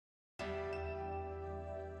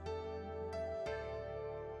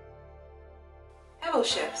Hello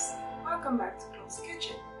chefs, welcome back to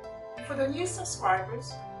Closkitchen. And for the new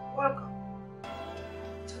subscribers, welcome.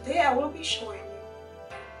 Today I will be showing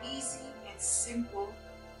you an easy and simple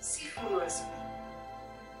seafood recipe.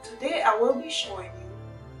 Today I will be showing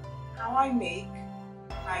you how I make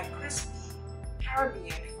my crispy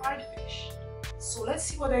Caribbean fried fish. So let's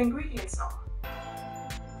see what the ingredients are.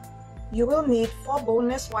 You will need 4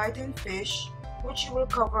 boneless whiting fish, which you will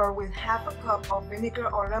cover with half a cup of vinegar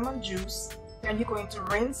or lemon juice. Then you're going to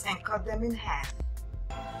rinse and cut them in half.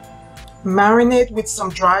 Marinate with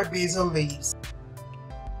some dry basil leaves.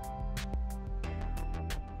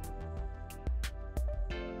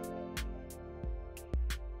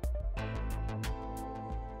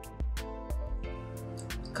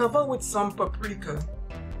 Cover with some paprika.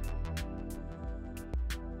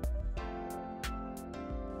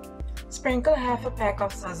 Sprinkle half a pack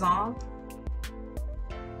of sazon.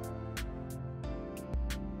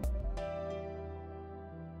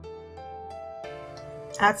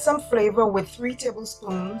 Add some flavor with 3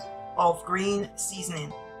 tablespoons of green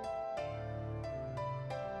seasoning.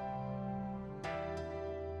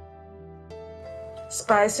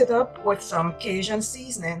 Spice it up with some Cajun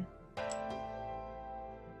seasoning.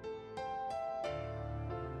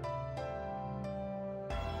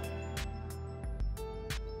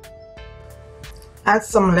 Add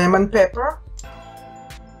some lemon pepper.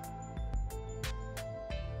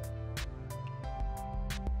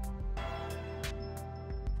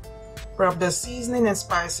 Rub the seasoning and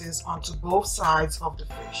spices onto both sides of the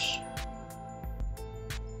fish.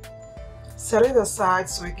 Set it aside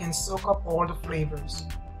so it can soak up all the flavors.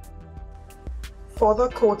 For the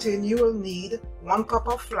coating, you will need 1 cup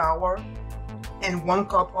of flour and 1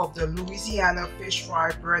 cup of the Louisiana fish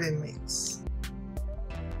fry breading mix.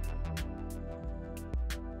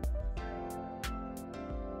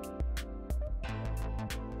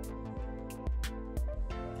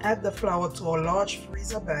 Add the flour to a large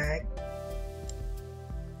freezer bag.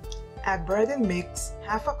 Add breading mix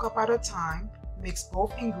half a cup at a time. Mix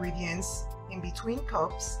both ingredients in between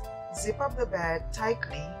cups. Zip up the bag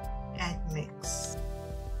tightly and mix.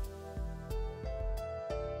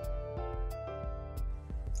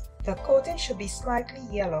 The coating should be slightly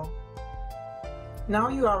yellow. Now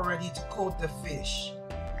you are ready to coat the fish.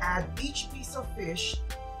 Add each piece of fish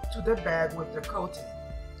to the bag with the coating.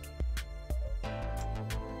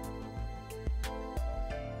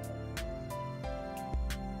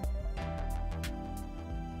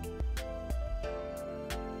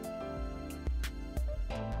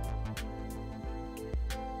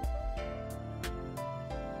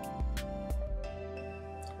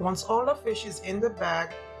 Once all the fish is in the bag,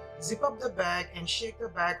 zip up the bag and shake the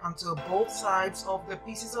bag until both sides of the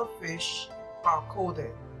pieces of fish are coated.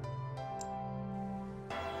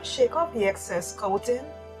 Shake off the excess coating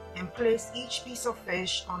and place each piece of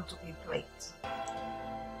fish onto a plate.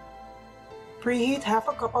 Preheat half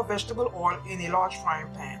a cup of vegetable oil in a large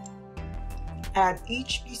frying pan. Add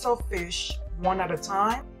each piece of fish one at a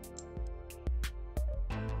time.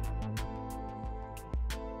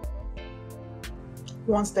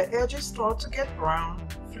 Once the edges start to get brown,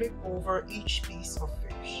 flip over each piece of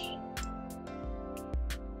fish.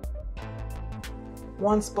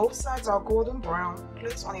 Once both sides are golden brown,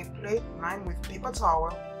 place on a plate lined with paper towel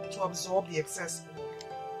to absorb the excess oil.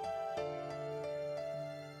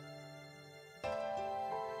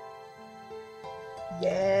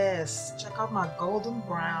 Yes, check out my golden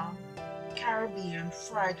brown Caribbean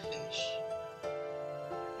fried fish.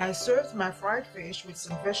 I served my fried fish with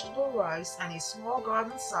some vegetable rice and a small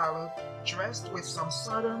garden salad dressed with some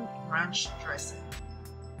southern ranch dressing.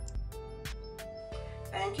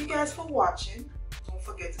 Thank you guys for watching. Don't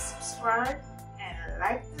forget to subscribe and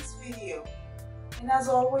like this video. And as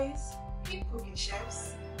always, keep cooking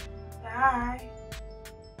chefs. Bye.